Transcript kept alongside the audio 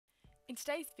In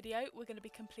today's video, we're going to be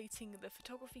completing the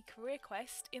photography career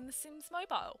quest in The Sims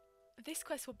Mobile. This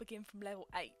quest will begin from level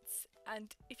 8,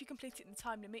 and if you complete it in the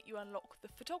time limit, you unlock the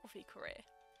photography career.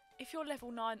 If you're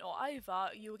level 9 or over,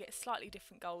 you will get slightly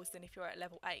different goals than if you're at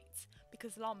level 8,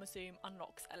 because Llama Zoom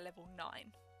unlocks at level 9.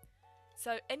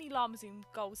 So any Llama Zoom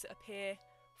goals that appear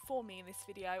for me in this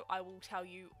video, I will tell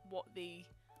you what the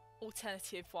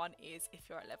alternative one is if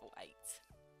you're at level 8.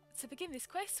 To begin this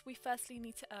quest, we firstly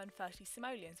need to earn 30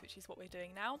 simoleons, which is what we're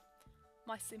doing now.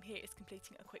 My sim here is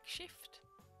completing a quick shift.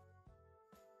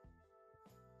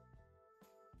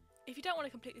 If you don't want to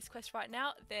complete this quest right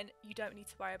now, then you don't need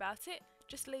to worry about it.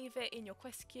 Just leave it in your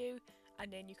quest queue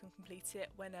and then you can complete it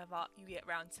whenever you get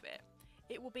around to it.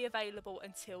 It will be available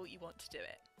until you want to do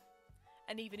it.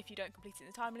 And even if you don't complete it in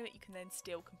the time limit, you can then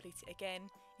still complete it again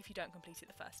if you don't complete it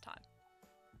the first time.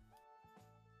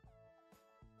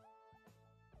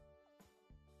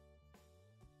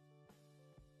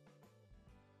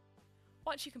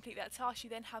 Once you complete that task, you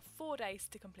then have 4 days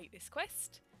to complete this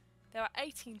quest. There are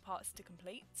 18 parts to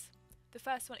complete. The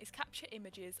first one is capture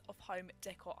images of home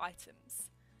decor items,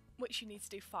 which you need to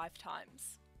do 5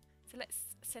 times. So let's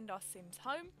send our sims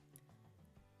home,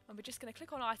 and we're just going to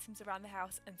click on items around the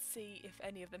house and see if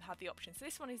any of them have the option. So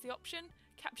this one is the option,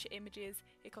 capture images.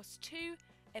 It costs 2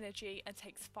 energy and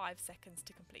takes 5 seconds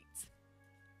to complete.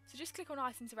 So just click on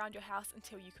items around your house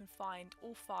until you can find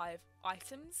all 5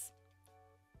 items.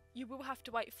 You will have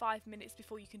to wait 5 minutes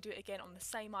before you can do it again on the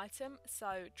same item,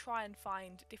 so try and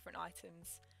find different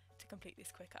items to complete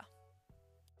this quicker.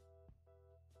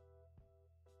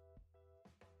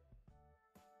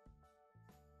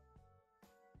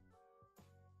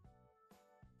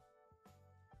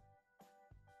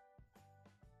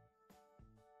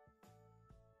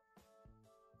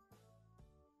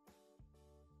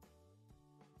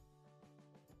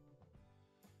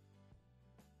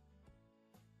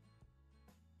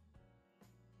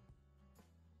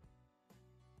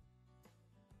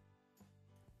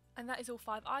 And that is all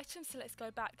 5 items, so let's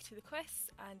go back to the quest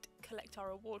and collect our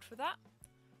reward for that.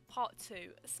 Part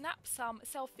 2. Snap some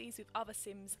selfies with other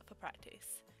sims for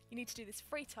practice. You need to do this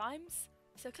 3 times,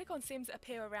 so click on sims that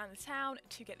appear around the town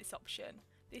to get this option.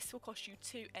 This will cost you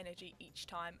 2 energy each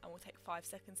time and will take 5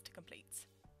 seconds to complete.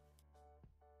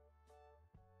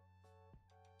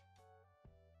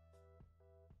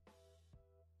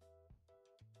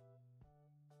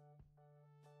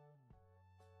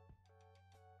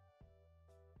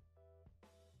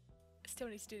 Still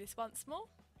need to do this once more.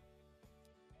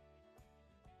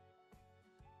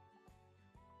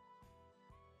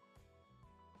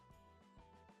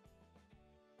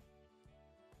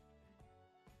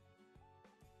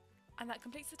 And that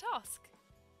completes the task.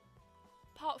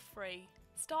 Part 3.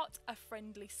 Start a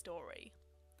friendly story.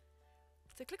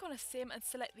 So click on a sim and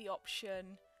select the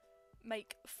option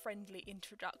Make Friendly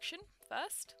Introduction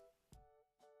first.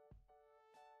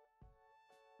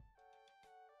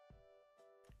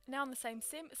 Now on the same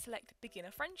sim, select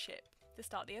Beginner Friendship to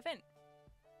start the event.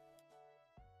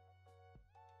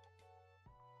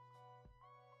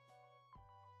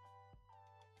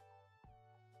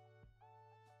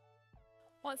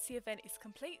 Once the event is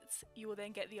complete, you will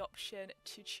then get the option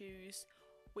to choose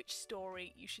which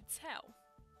story you should tell.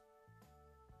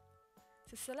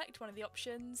 So select one of the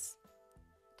options,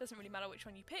 doesn't really matter which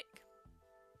one you pick.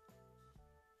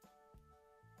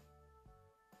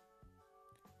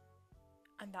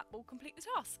 And that will complete the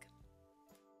task.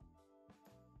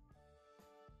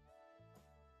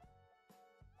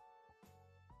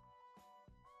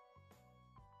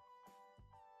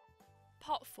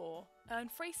 Part 4. Earn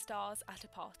 3 stars at a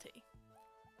party.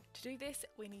 To do this,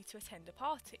 we need to attend a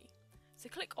party. So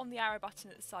click on the arrow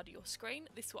button at the side of your screen.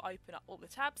 This will open up all the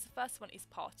tabs. The first one is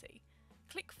Party.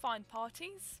 Click Find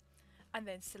Parties and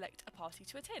then select a party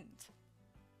to attend.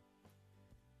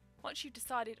 Once you've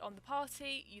decided on the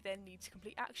party, you then need to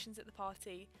complete actions at the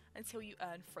party until you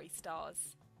earn 3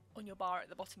 stars on your bar at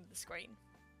the bottom of the screen.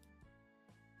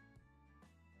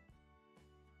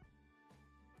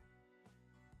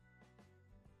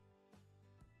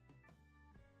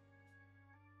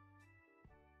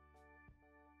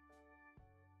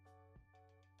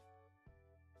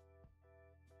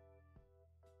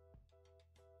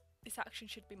 This action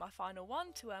should be my final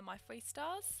one to earn my 3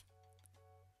 stars.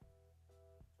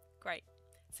 Great,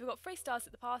 so we've got 3 stars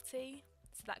at the party,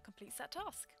 so that completes that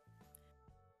task.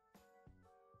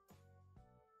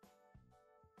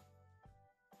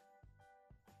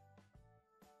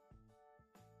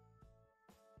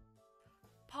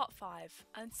 Part 5.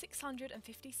 Earn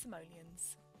 650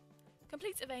 simoleons.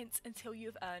 Complete events until you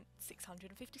have earned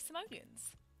 650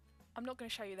 simoleons. I'm not going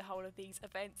to show you the whole of these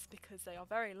events because they are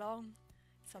very long,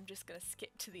 so I'm just going to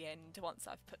skip to the end once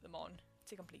I've put them on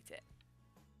to complete it.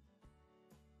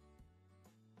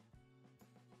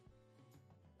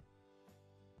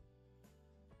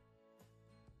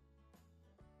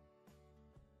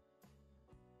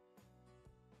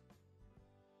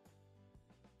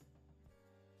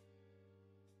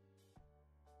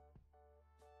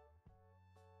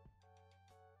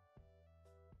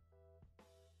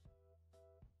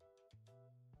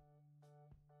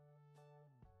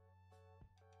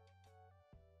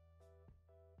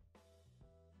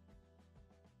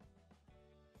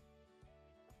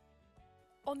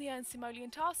 On the Earn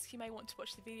Simoleon task, you may want to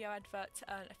watch the video advert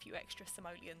to earn a few extra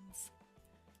simoleons.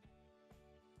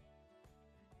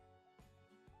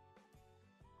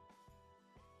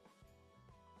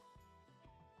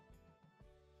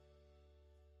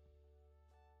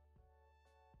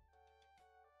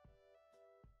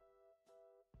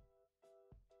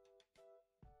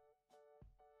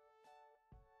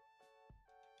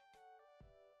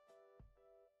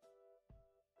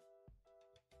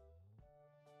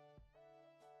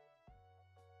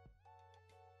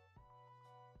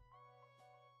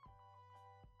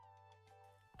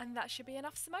 And that should be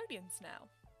enough simoleons now.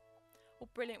 Well,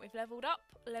 brilliant, we've leveled up,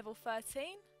 level 13,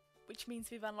 which means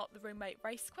we've unlocked the roommate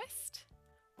race quest,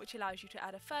 which allows you to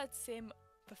add a third sim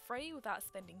for free without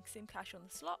spending sim cash on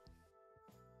the slot.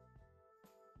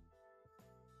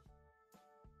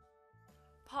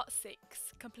 Part 6,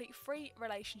 complete 3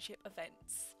 relationship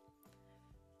events.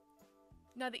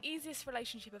 Now the easiest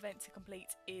relationship event to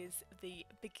complete is the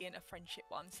begin a friendship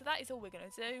one, so that is all we're going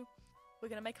to do. We're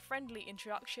going to make a friendly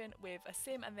introduction with a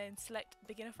sim and then select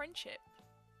begin a friendship.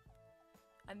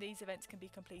 And these events can be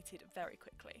completed very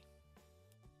quickly.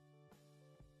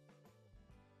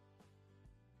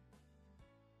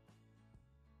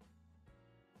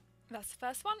 That's the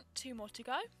first one, 2 more to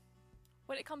go.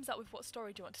 When it comes up with what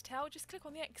story do you want to tell, just click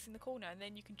on the X in the corner and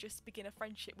then you can just begin a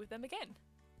friendship with them again.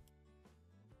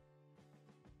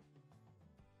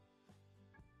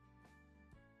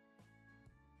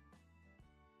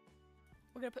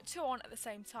 We're going to put 2 on at the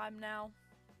same time now,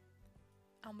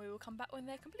 and we will come back when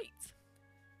they're complete.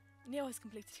 Neil has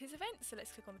completed his event, so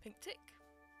let's click on the pink tick.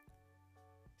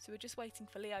 So we're just waiting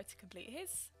for Leo to complete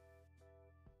his.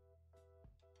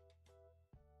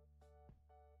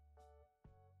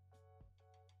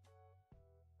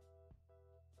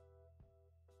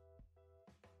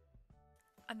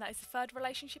 And that is the 3rd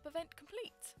relationship event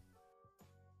complete.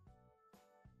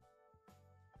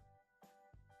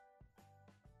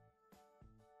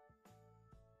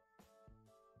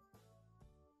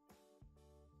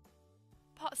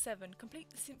 Part 7, complete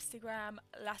the Simstagram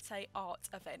latte art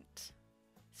event.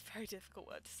 It's a very difficult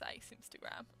word to say,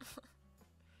 Simstagram.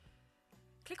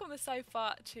 Click on the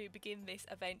sofa to begin this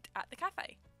event at the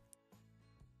cafe.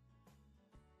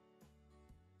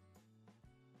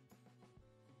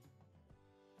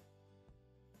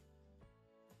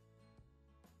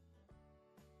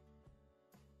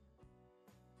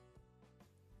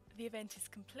 The event is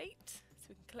complete, so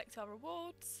we can collect our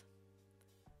rewards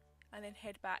and then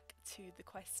head back to the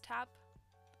quest tab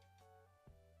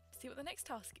to see what the next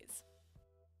task is.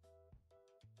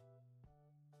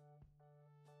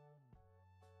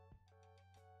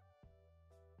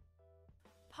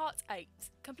 Part 8,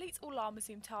 complete all Llama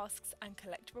Zoom tasks and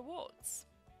collect rewards.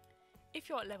 If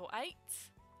you're at level 8,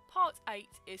 Part 8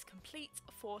 is complete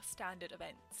 4 standard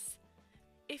events.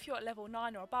 If you're at level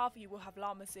 9 or above, you will have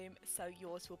Llama Zoom, so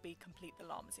yours will be complete the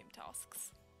Llama Zoom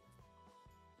tasks.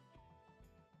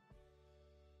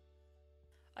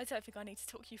 I don't think I need to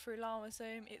talk you through Llama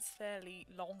Zoom, it's fairly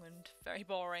long and very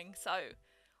boring, so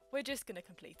we're just going to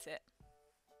complete it.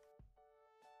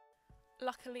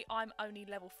 Luckily I'm only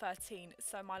level 13,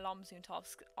 so my Llama Zoom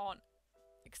tasks aren't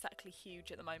exactly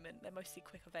huge at the moment, they're mostly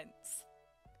quick events.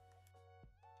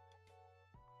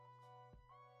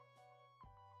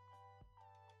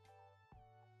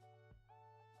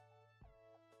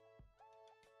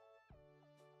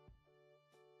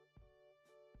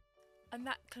 And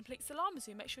that completes the Llama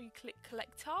Zoom. Make sure you click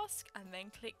collect task and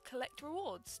then click collect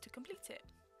rewards to complete it.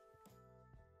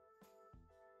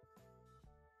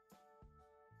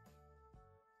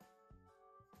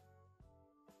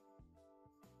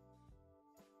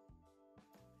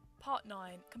 Part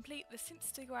 9, complete the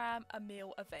Simstagram a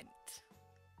meal event.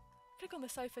 Click on the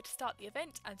sofa to start the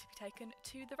event and to be taken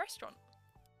to the restaurant.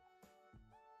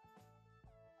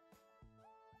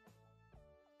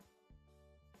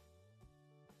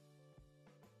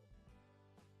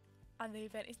 And the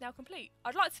event is now complete.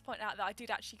 I'd like to point out that I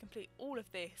did actually complete all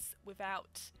of this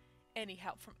without any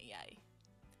help from EA.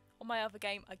 On my other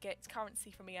game I get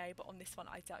currency from EA, but on this one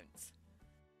I don't.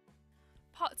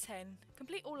 Part 10.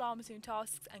 Complete all Llama Zoom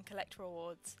tasks and collect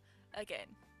rewards. Again.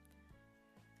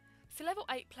 So level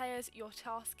 8 players, your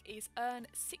task is earn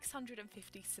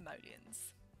 650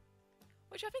 simoleons.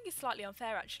 Which I think is slightly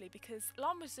unfair actually, because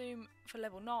Llama Zoom for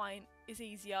level 9 is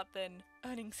easier than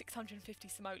earning 650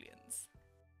 simoleons.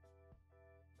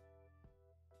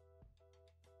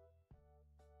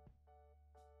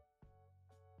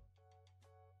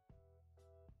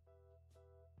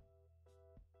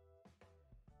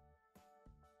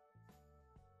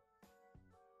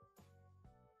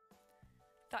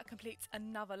 That completes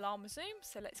another Llama Zoom,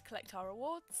 so let's collect our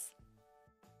rewards.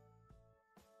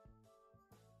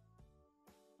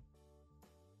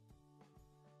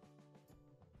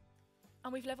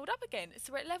 And we've leveled up again,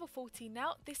 so we're at level 14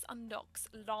 now. This unlocks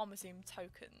Llama Zoom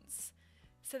tokens.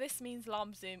 So this means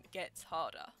Llama Zoom gets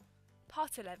harder.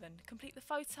 Part 11, complete the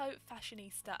photo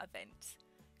fashionista event.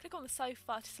 Click on the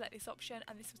sofa to select this option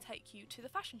and this will take you to the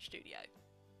fashion studio.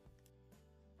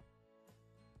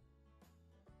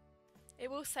 It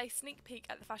will say sneak peek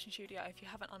at the fashion studio if you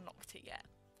haven't unlocked it yet,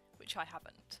 which I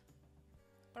haven't.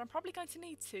 But I'm probably going to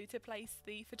need to place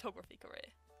the photography career.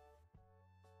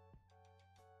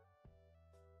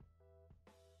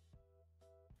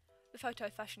 The photo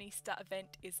fashionista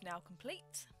event is now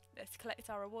complete. Let's collect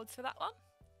our rewards for that one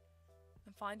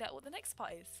and find out what the next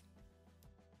part is.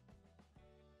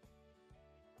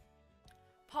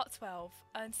 Part 12,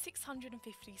 earn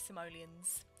 650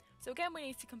 simoleons. So again we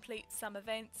need to complete some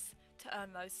events to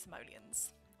earn those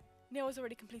simoleons. Neil has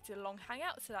already completed a long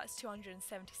hangout, so that's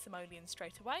 270 simoleons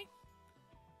straight away.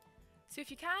 So if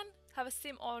you can, have a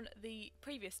sim on the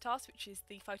previous task, which is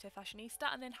the photo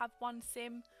fashionista, and then have one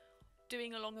sim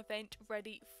doing a long event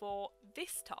ready for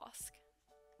this task.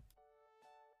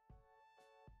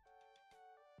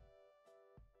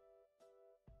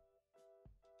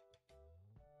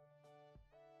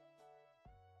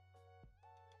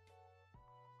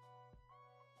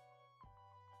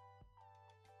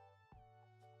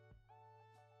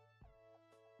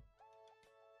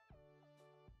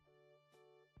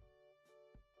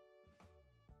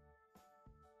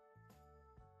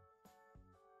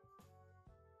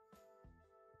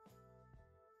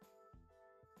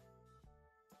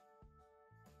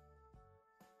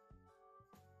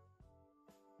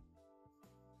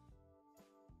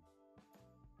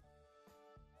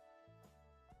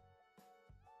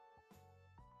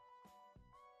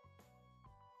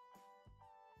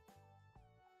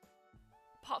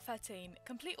 Part 13,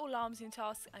 complete all Llama Zoom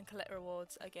tasks and collect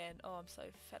rewards. Again, oh I'm so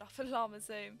fed up of Llama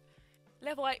Zoom.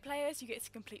 Level 8 players, you get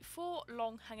to complete 4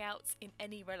 long hangouts in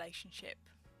any relationship,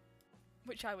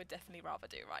 which I would definitely rather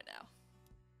do right now.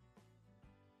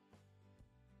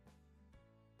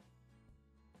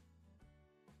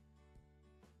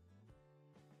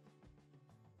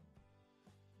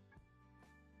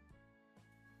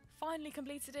 Finally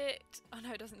completed it. I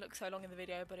know it doesn't look so long in the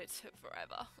video, but it took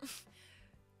forever.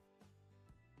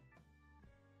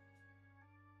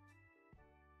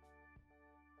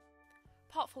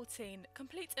 Part 14,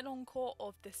 complete an encore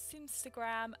of the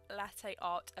Simstagram latte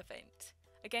art event.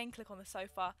 Again, click on the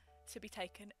sofa to be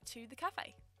taken to the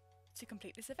cafe to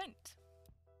complete this event.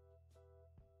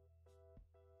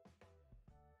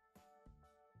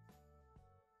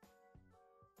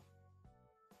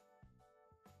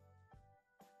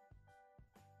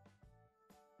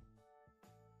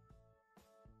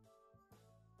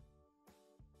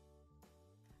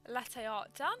 Latte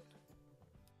art done.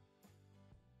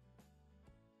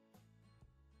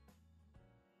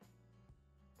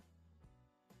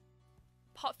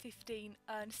 Part 15,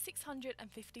 earn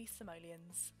 650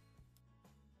 simoleons.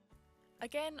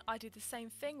 Again, I did the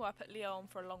same thing where I put Leo on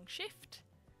for a long shift,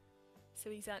 so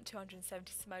he's earned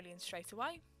 270 simoleons straight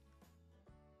away.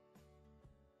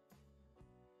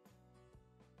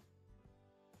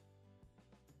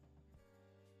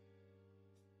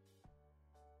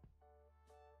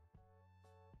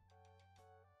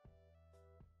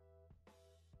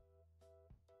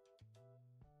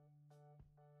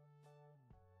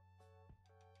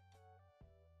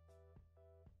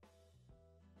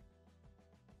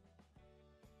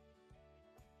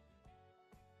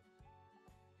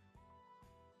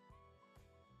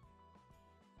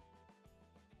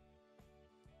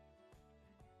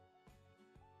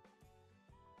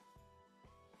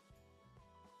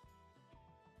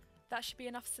 That should be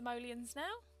enough simoleons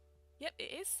now. Yep,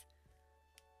 it is.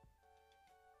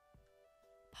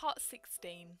 Part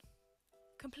 16.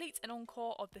 Complete an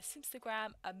encore of the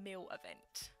Simstagram a meal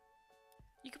event.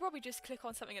 You could probably just click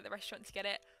on something at the restaurant to get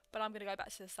it, but I'm going to go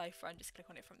back to the sofa and just click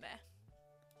on it from there.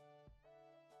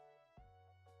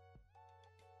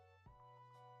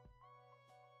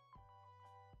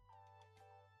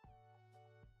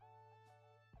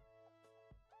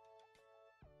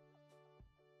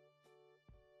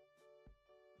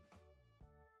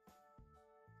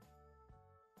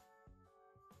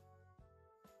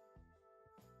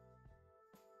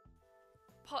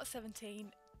 Part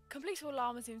 17. Complete all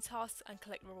Llama Zoom tasks and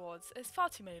collect rewards. There's far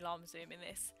too many Llama Zoom in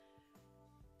this.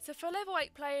 So for level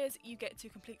 8 players, you get to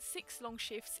complete 6 long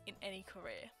shifts in any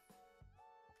career.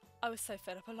 I was so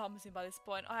fed up of Llama Zoom by this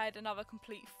point. I had another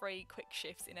complete 3 quick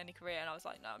shifts in any career and I was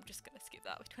like, no, I'm just going to skip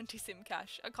that with 20 sim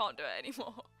cash. I can't do it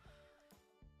anymore.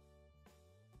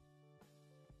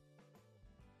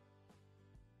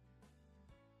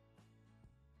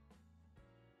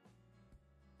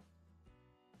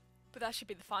 But that should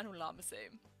be the final Llama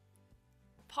Zoom.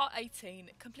 Part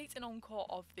 18. Complete an encore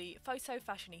of the Photo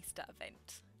Fashionista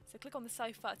event. So click on the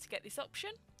sofa to get this option,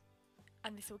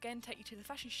 and this will again take you to the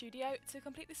fashion studio to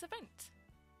complete this event.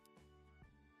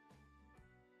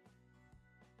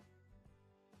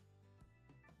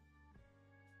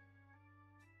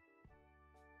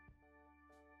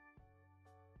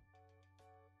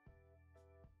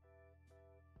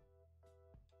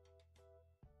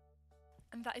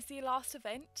 And that is the last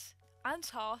event and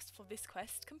task for this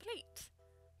quest complete.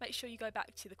 Make sure you go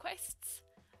back to the quests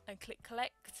and click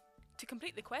collect to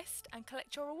complete the quest and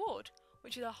collect your reward,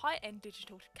 which is a high-end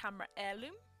digital camera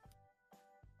heirloom.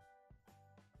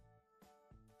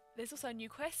 There's also a new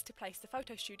quest to place the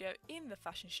photo studio in the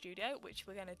fashion studio, which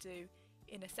we're going to do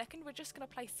in a second. We're just going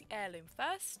to place the heirloom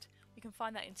first. We can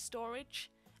find that in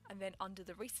storage and then under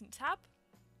the recent tab.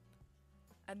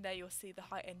 And there you'll see the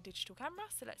high-end digital camera,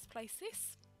 so let's place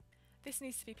this. This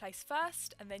needs to be placed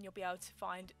first and then you'll be able to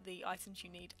find the items you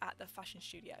need at the fashion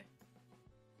studio.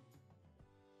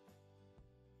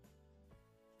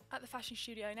 At the fashion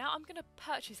studio now, I'm going to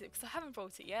purchase it because I haven't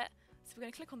brought it yet. So we're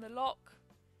going to click on the lock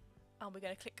and we're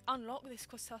going to click unlock. This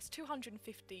costs us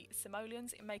 250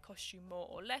 simoleons. It may cost you more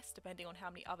or less depending on how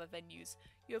many other venues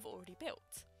you have already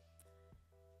built.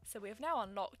 So we have now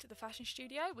unlocked the fashion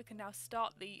studio. We can now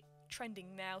start the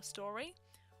trending now story,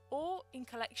 or in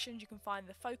collections you can find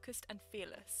the focused and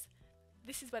fearless.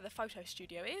 This is where the photo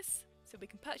studio is, so we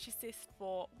can purchase this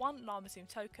for 1 Llama Zoom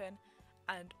token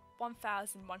and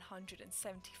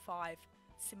 1,175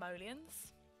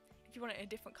 simoleons. If you want it in a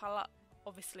different colour,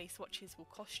 obviously swatches will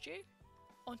cost you,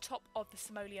 on top of the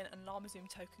simoleon and Llama Zoom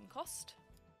token cost.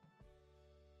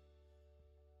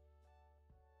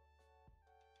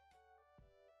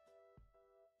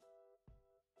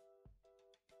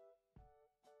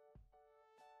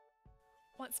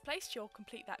 Once placed, you'll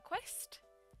complete that quest,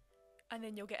 and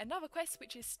then you'll get another quest,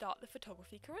 which is start the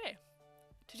photography career.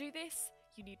 To do this,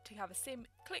 you need to have a sim,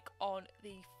 click on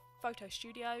the photo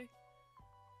studio,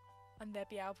 and they'll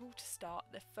be able to start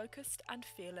the focused and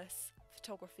fearless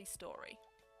photography story.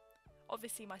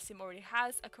 Obviously my sim already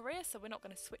has a career, so we're not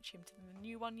going to switch him to the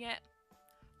new one yet,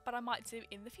 but I might do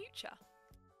in the future.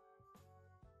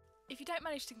 If you don't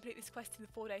manage to complete this quest in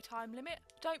the 4-day time limit,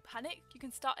 don't panic, you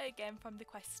can start it again from the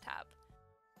quests tab.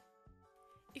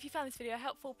 If you found this video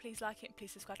helpful, please like it and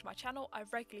please subscribe to my channel. I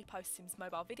regularly post Sims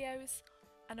Mobile videos,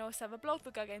 and I also have a blog,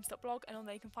 thegirlwhogames.blog, and on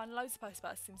there you can find loads of posts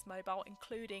about Sims Mobile,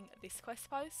 including this quest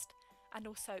post and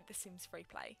also the Sims free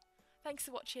play. Thanks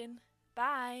for watching,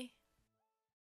 bye!